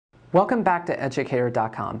Welcome back to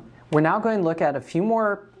Educator.com. We're now going to look at a few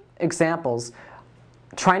more examples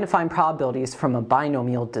trying to find probabilities from a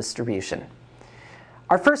binomial distribution.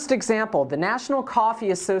 Our first example, the National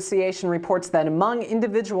Coffee Association reports that among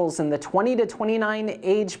individuals in the 20 to 29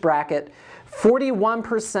 age bracket,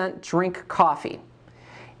 41% drink coffee.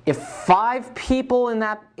 If 5 people in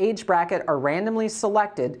that age bracket are randomly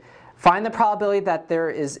selected, find the probability that there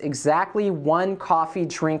is exactly 1 coffee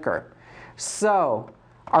drinker. So,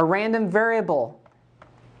 our random variable,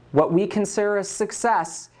 what we consider a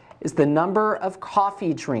success, is the number of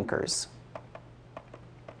coffee drinkers.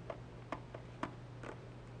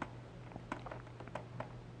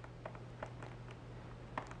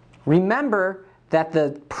 Remember that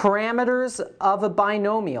the parameters of a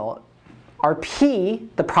binomial are p,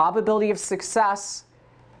 the probability of success,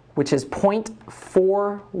 which is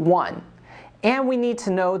 0.41. And we need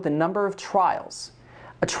to know the number of trials.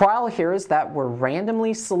 A trial here is that we're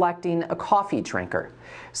randomly selecting a coffee drinker.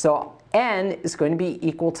 So n is going to be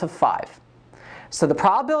equal to 5. So the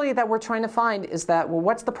probability that we're trying to find is that, well,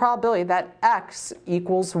 what's the probability that x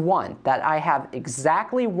equals 1, that I have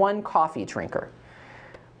exactly 1 coffee drinker?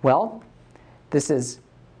 Well, this is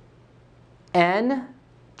n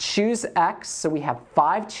choose x, so we have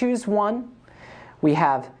 5 choose 1. We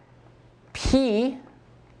have p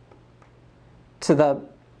to the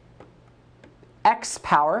x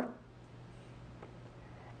power,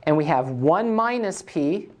 and we have 1 minus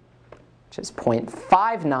p, which is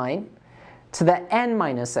 0.59, to the n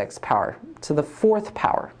minus x power, to the 4th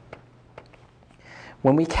power.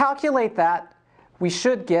 When we calculate that, we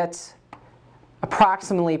should get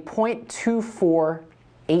approximately 0.2484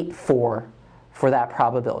 for that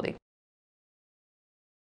probability.